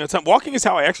walk and be on time. Walking is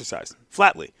how I exercise,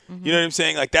 flatly. You know what I'm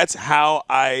saying? Like, that's how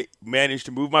I manage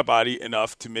to move my body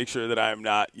enough to make sure that I'm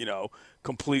not,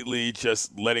 completely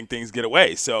just letting things get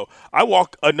away. So I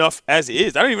walk enough as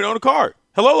is. I don't even own a car.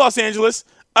 Hello, Los Angeles.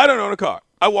 I don't own a car.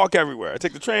 I walk everywhere. I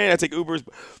take the train. I take Ubers.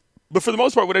 But for the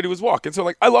most part, what I do is walk. And so,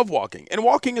 like, I love walking. And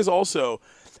walking is also,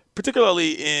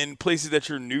 particularly in places that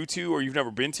you're new to or you've never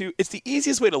been to, it's the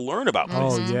easiest way to learn about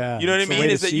places. Oh, yeah. You know what It's I the mean?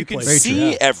 way Is to that see you can places.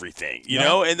 see everything, you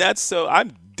know? And that's so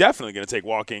I'm definitely going to take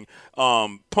walking,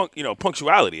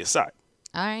 punctuality aside.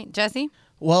 All right, Jesse?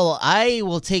 Well, I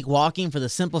will take walking for the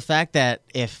simple fact that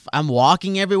if I'm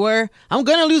walking everywhere, I'm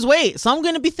gonna lose weight, so I'm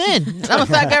gonna be thin. I'm a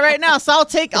fat guy right now, so I'll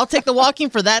take the walking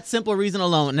for that simple reason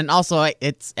alone. And also, I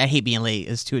hate being late.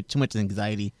 It's too much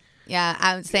anxiety. Yeah,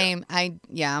 I'm same.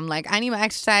 I'm like, I need my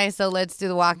exercise, so let's do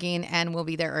the walking, and we'll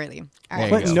be there early. All right.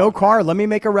 Clinton, no car. Let me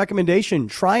make a recommendation.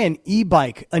 Try an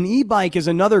e-bike. An e-bike is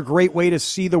another great way to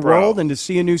see the world and to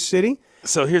see a new city.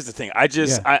 So here's the thing.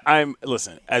 I'm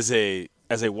listen, as a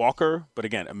walker, but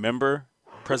again, a member,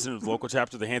 president of the local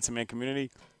chapter of the Handsome Man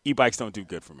community, e-bikes don't do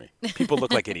good for me. People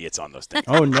look like idiots on those things.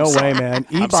 Oh, no way, man.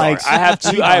 I'm sorry. E-bikes. I have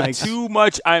e-bikes. too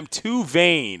much. I'm too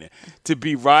vain to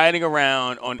be riding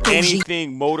around on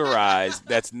anything motorized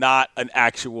that's not an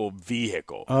actual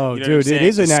vehicle. Oh, you know dude, what I'm it saying?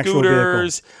 is an The actual vehicle.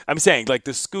 scooters. I'm saying like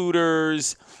the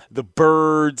scooters, the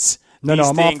birds. No, these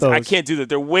I'm off things, those. I can't do that.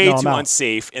 They're way No, I'm too out.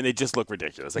 unsafe, and they just look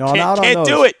ridiculous. I No, I'm out on can't those.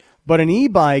 do it. But an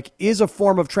e-bike is a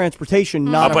form of transportation,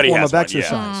 My not a buddy form has of one,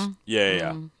 exercise.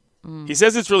 Yeah. He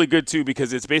says it's really good too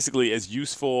because it's basically as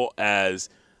useful as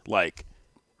like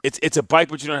it's a bike,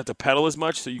 but you don't have to pedal as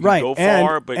much, so you can Right, go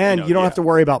far. But you don't have to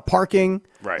worry about parking.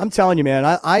 Right. I'm telling you, man,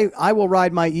 I will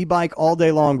ride my e-bike all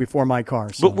day long before my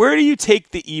car. So. But where do you take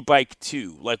the e-bike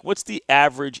to? Like, what's the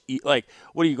average? Like,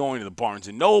 what are you going to the Barnes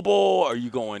and Noble? Are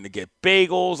you going to get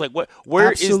bagels? Like,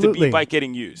 where is the Absolutely. e-bike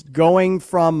getting used? Going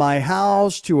from my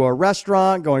house to a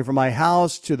restaurant, going from my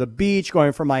house to the beach,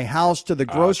 going from my house to the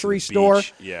grocery store.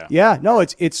 beach, yeah. Yeah, no,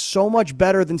 it's so much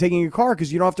better than taking a car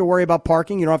because you don't have to worry about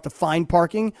parking. You don't have to find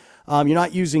parking. You're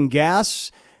not using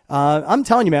gas. I'm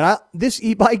telling you, man, this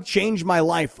e-bike changed my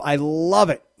life. I love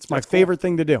it. It's my favorite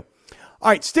thing to do. All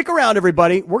right, stick around,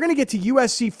 everybody. We're going to get to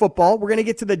USC football. We're going to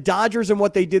get to the Dodgers and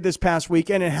what they did this past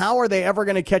weekend and how are they ever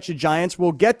going to catch the Giants.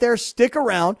 We'll get there. Stick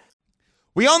around.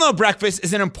 We all know breakfast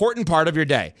is an important part of your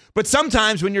day, but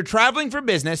sometimes when you're traveling for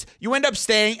business, you end up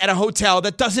staying at a hotel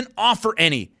that doesn't offer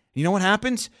any. You know what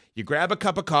happens? You grab a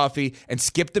cup of coffee and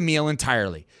skip the meal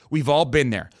entirely. We've all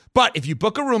been there. But if you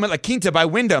book a room at La Quinta by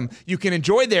Wyndham, you can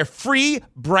enjoy their free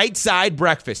Bright Side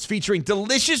breakfast featuring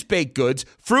delicious baked goods,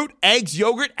 fruit, eggs,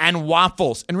 yogurt, and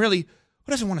waffles. And really, who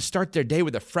doesn't want to start their day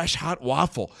with a fresh hot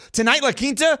waffle? Tonight, La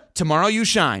Quinta, tomorrow you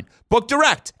shine. Book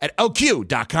direct at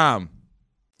lq.com.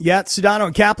 Yeah, Sedano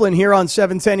and Kaplan here on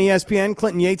 710 ESPN.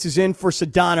 Clinton Yates is in for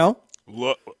Sedano.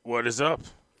 What is up?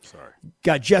 Sorry.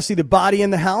 Got Jesse the Body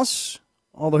in the house,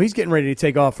 although he's getting ready to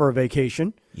take off for a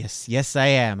vacation. Yes, I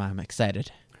am. I'm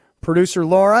excited. Producer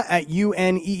Laura at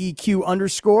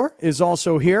UNEEQ_ is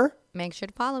also here. Make sure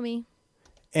to follow me.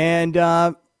 And,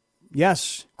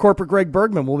 yes, Corporate Greg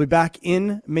Bergman will be back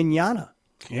in Manana.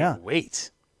 Can't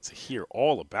wait to hear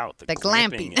all about the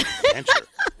glamping adventure.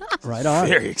 Right on.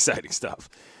 Very exciting stuff.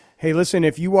 Hey, listen,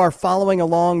 if you are following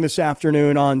along this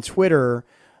afternoon on Twitter,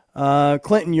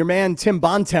 Clinton, your man Tim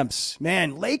Bontemps,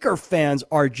 man, Laker fans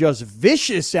are just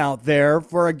vicious out there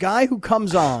for a guy who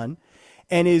comes on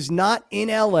and is not in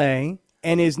L.A.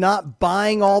 and is not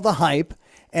buying all the hype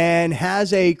and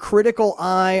has a critical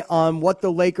eye on what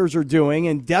the Lakers are doing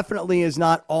and definitely is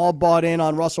not all bought in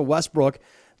on Russell Westbrook.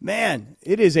 Man,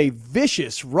 it is a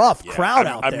vicious, rough crowd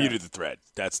out there. I muted the thread.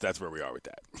 That's where we are with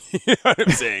that. You know what I'm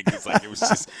saying? It's like it was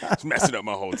just messing up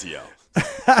my whole TL.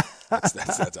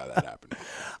 That's how that happened.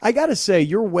 I got to say,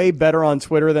 you're way better on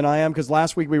Twitter than I am because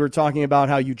last week we were talking about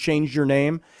how you changed your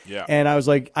name. Yeah. And I was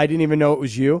like, I didn't even know it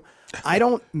was you. I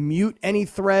don't mute any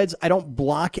threads. I don't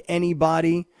block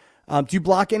anybody. Do you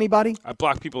block anybody? I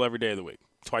block people every day of the week.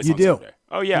 Twice You on do? Sunday.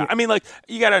 Oh, yeah. I mean, like,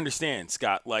 you got to understand,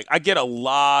 Scott, like, I get a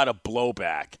lot of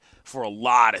blowback for a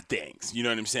lot of things. You know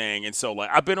what I'm saying? And so,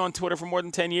 like, I've been on Twitter for more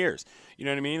than 10 years. You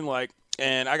know what I mean? Like,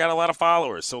 and I got a lot of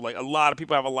followers. So, like, a lot of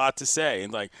people have a lot to say.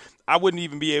 And, like, I wouldn't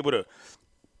even be able to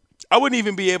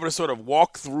sort of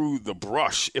walk through the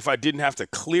brush if I didn't have to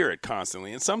clear it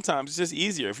constantly. And sometimes it's just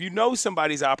easier. If you know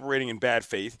somebody's operating in bad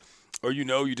faith, or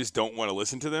you just don't want to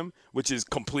listen to them, which is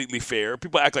completely fair.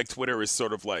 People act like Twitter is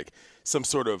sort of like some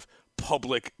sort of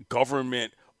public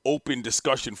government open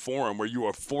discussion forum where you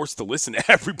are forced to listen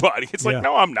to everybody. It's like,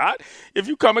 no, I'm not. If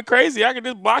you coming crazy, I can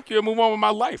just block you and move on with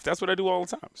my life. That's what I do all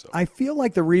the time. So I feel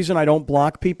like the reason I don't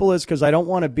block people is because I don't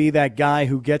want to be that guy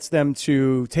who gets them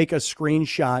to take a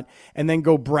screenshot and then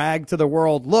go brag to the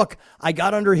world, look, I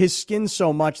got under his skin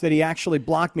so much that he actually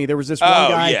blocked me. There was this one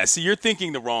guy. Oh, yeah. See, you're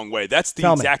thinking the wrong way. That's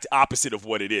the exact opposite of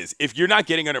what it is. If you're not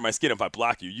getting under my skin if I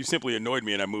block you, you simply annoyed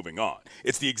me and I'm moving on.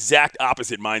 It's the exact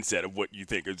opposite mindset of what you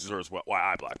think is why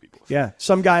I block people. Yeah,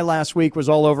 some guy last week was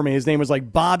all over me. His name was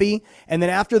like Bobby, and then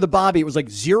after the Bobby, it was like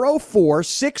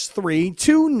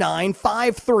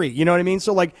 04632953. You know what I mean?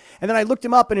 So like, and then I looked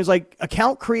him up, and it was like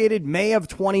account created May of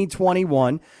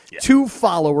 2021, 2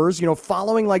 followers,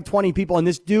 following like 20 people, and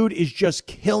this dude is just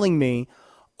killing me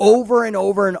over and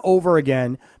over and over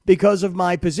again because of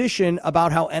my position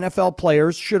about how NFL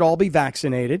players should all be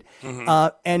vaccinated,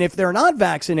 and if they're not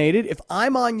vaccinated, if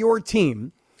I'm on your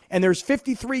team. And there's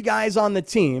 53 guys on the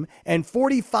team, and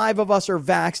 45 of us are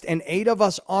vaxxed, and 8 of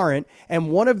us aren't,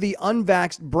 and one of the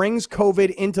unvaxxed brings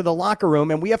COVID into the locker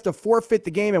room, and we have to forfeit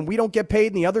the game, and we don't get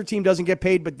paid, and the other team doesn't get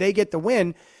paid, but they get the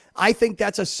win. I think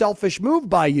that's a selfish move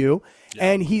by you.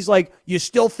 Yeah. And he's like, you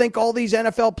still think all these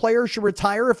NFL players should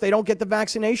retire if they don't get the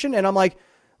vaccination? And I'm like,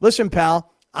 listen,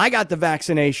 pal, I got the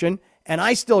vaccination. And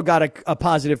I still got a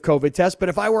positive COVID test. But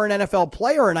if I were an NFL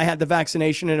player and I had the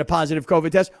vaccination and a positive COVID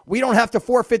test, we don't have to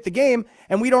forfeit the game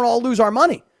and we don't all lose our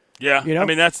money. Yeah, I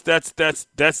mean, that's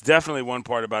definitely one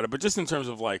part about it. But just in terms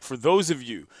of, like, for those of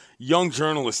you young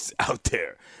journalists out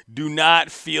there, do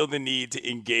not feel the need to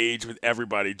engage with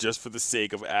everybody just for the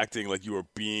sake of acting like you are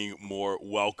being more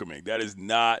welcoming. That is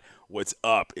not what's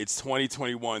up. It's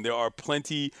 2021. There are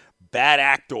plenty bad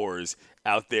actors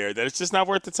out there that it's just not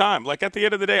worth the time. Like, at the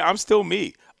end of the day, I'm still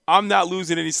me. I'm not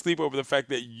losing any sleep over the fact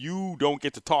that you don't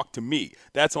get to talk to me.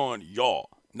 That's on y'all,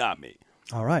 not me.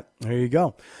 All right, there you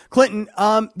go. Clinton,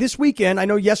 this weekend, I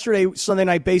know yesterday, Sunday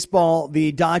Night Baseball,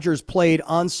 the Dodgers played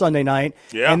on Sunday night.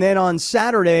 Yeah. And then on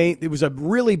Saturday, it was a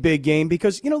really big game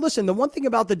because, listen, the one thing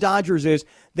about the Dodgers is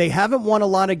they haven't won a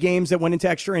lot of games that went into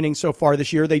extra innings so far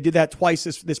this year. They did that twice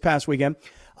this past weekend.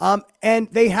 And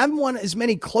they haven't won as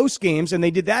many close games, and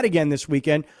they did that again this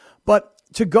weekend. But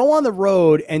to go on the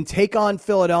road and take on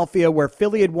Philadelphia, where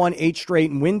Philly had won 8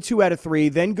 straight and win 2 out of 3,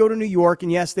 then go to New York,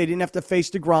 and yes, they didn't have to face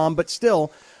DeGrom, but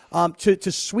still,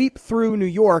 to sweep through New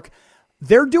York,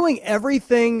 they're doing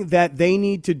everything that they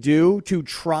need to do to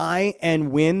try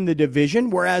and win the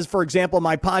division. Whereas, for example,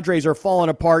 my Padres are falling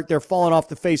apart. They're falling off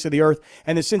the face of the earth,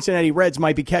 and the Cincinnati Reds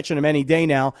might be catching them any day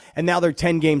now. And now they're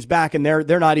 10 games back, and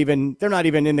they're not even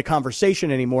in the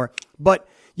conversation anymore. But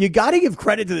you got to give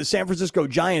credit to the San Francisco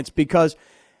Giants, because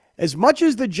as much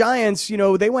as the Giants,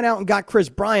 they went out and got Chris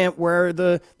Bryant, where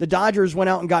the Dodgers went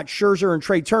out and got Scherzer and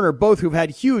Trey Turner, both who've had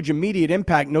huge immediate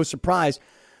impact, no surprise.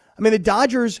 I mean, the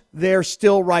Dodgers, they're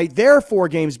still right there 4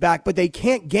 games back, but they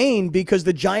can't gain because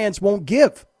the Giants won't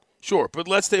give. Sure, but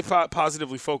let's stay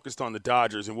positively focused on the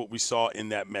Dodgers and what we saw in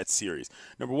that Mets series.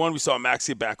 Number 1, we saw Max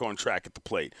get back on track at the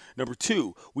plate. Number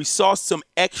 2, we saw some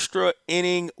extra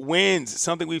inning wins.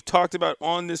 Something we've talked about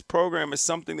on this program is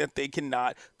something that they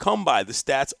cannot come by. The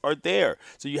stats are there.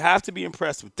 So you have to be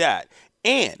impressed with that.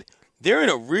 And they're in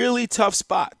a really tough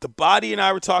spot. The Body and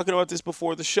I were talking about this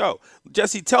before the show.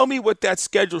 Jesse, tell me what that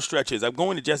schedule stretch is. I'm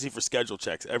going to Jesse for schedule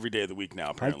checks every day of the week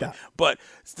now, apparently. Like that. But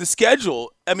the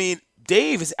schedule, I mean,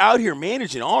 Dave is out here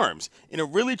managing arms in a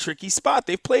really tricky spot.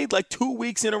 They've played like 2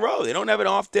 weeks in a row. They don't have an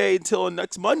off day until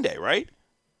next Monday, right?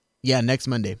 Yeah, next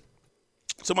Monday.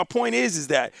 So my point is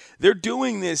that they're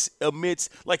doing this amidst,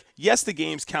 like, yes, the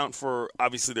games count for,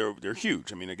 obviously they're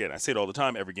huge. I mean, again, I say it all the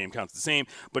time, every game counts the same.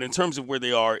 But in terms of where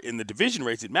they are in the division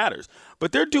race, it matters.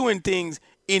 But they're doing things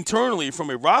internally from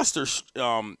a roster,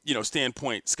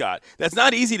 standpoint, Scott. That's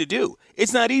not easy to do.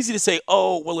 It's not easy to say,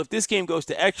 oh, well, if this game goes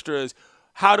to extras,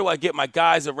 how do I get my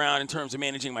guys around in terms of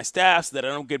managing my staff so that I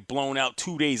don't get blown out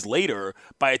 2 days later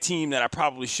by a team that I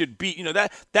probably should beat?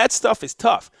 That stuff is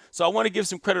tough. So I want to give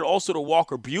some credit also to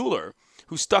Walker Buehler,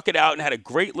 who stuck it out and had a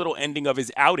great little ending of his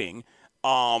outing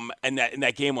in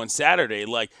that game on Saturday.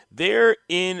 Like, they're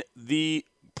in the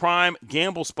prime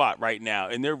gamble spot right now,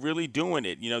 and they're really doing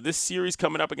it. This series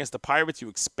coming up against the Pirates, you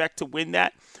expect to win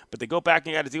that, but they go back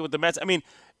and got to deal with the Mets. I mean,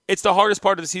 it's the hardest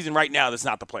part of the season right now that's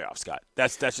not the playoffs, Scott.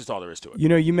 That's just all there is to it.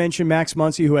 You mentioned Max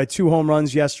Muncy, who had 2 home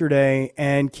runs yesterday,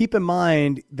 and keep in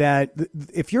mind that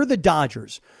if you're the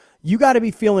Dodgers, you got to be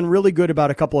feeling really good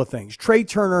about a couple of things. Trey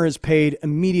Turner has paid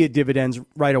immediate dividends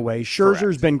right away.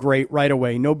 Scherzer's been great right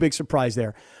away. No big surprise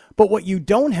there. But what you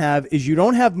don't have is you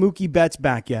don't have Mookie Betts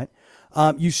back yet.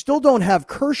 You still don't have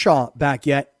Kershaw back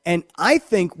yet. And I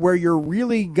think where you're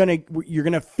really going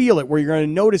to feel it, where you're going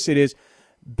to notice it is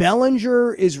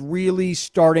Bellinger is really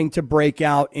starting to break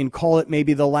out in, call it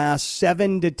maybe the last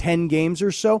 7 to 10 games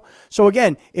or so. So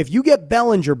again, if you get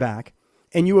Bellinger back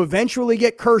and you eventually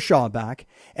get Kershaw back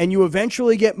and you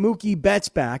eventually get Mookie Betts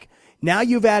back, now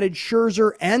you've added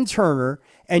Scherzer and Turner,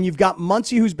 and you've got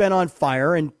Muncy, who's been on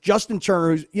fire, and Justin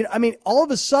Turner, who's, all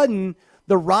of a sudden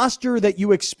the roster that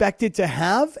you expected to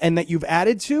have and that you've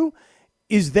added to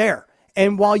is there.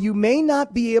 And while you may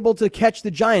not be able to catch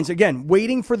the Giants, again,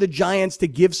 waiting for the Giants to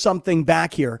give something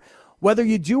back here, whether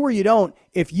you do or you don't,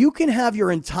 if you can have your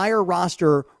entire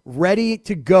roster ready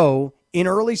to go in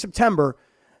early September,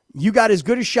 you got as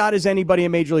good a shot as anybody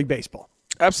in Major League Baseball.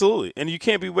 Absolutely. And you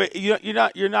can't be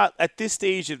you're not at this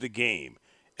stage of the game,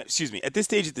 at this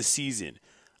stage of the season,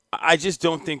 I just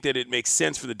don't think that it makes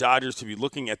sense for the Dodgers to be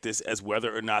looking at this as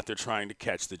whether or not they're trying to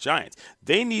catch the Giants.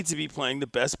 They need to be playing the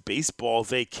best baseball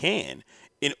they can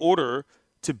in order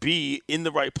to be in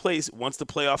the right place once the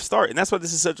playoffs start. And that's why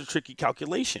this is such a tricky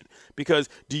calculation, because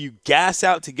do you gas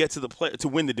out to get to to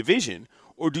win the division,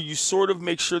 or do you sort of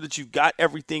make sure that you've got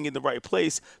everything in the right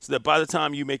place so that by the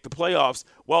time you make the playoffs,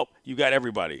 well, you got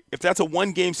everybody? If that's a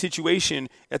one-game situation,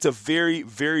 that's a very,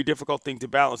 very difficult thing to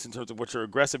balance in terms of what your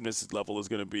aggressiveness level is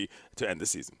going to be to end the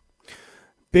season.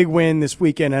 Big win this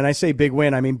weekend, and I say big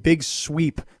win, I mean big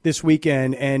sweep this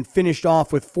weekend, and finished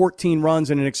off with 14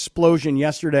 runs and an explosion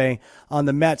yesterday on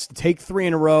the Mets to take 3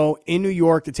 in a row in New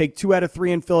York, to take 2 out of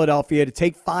 3 in Philadelphia, to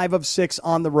take 5 of 6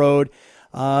 on the road.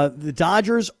 The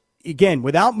Dodgers, again,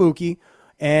 without Mookie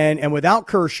and without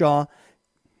Kershaw,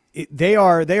 they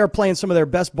are playing some of their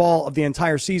best ball of the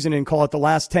entire season and call it the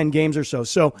last 10 games or so.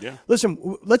 So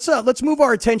Listen, let's move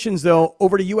our attentions though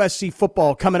over to USC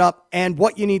football coming up and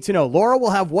what you need to know. Laura will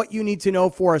have what you need to know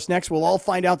for us next. We'll all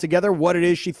find out together what it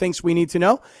is she thinks we need to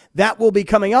know. That will be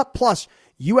coming up. Plus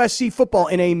USC football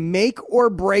in a make or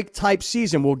break type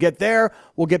season. We'll get there.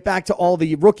 We'll get back to all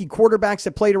the rookie quarterbacks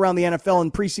that played around the NFL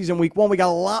in preseason week 1. We got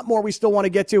a lot more we still want to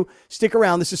get to. Stick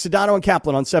around. This is Sedano and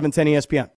Kaplan on 710 ESPN.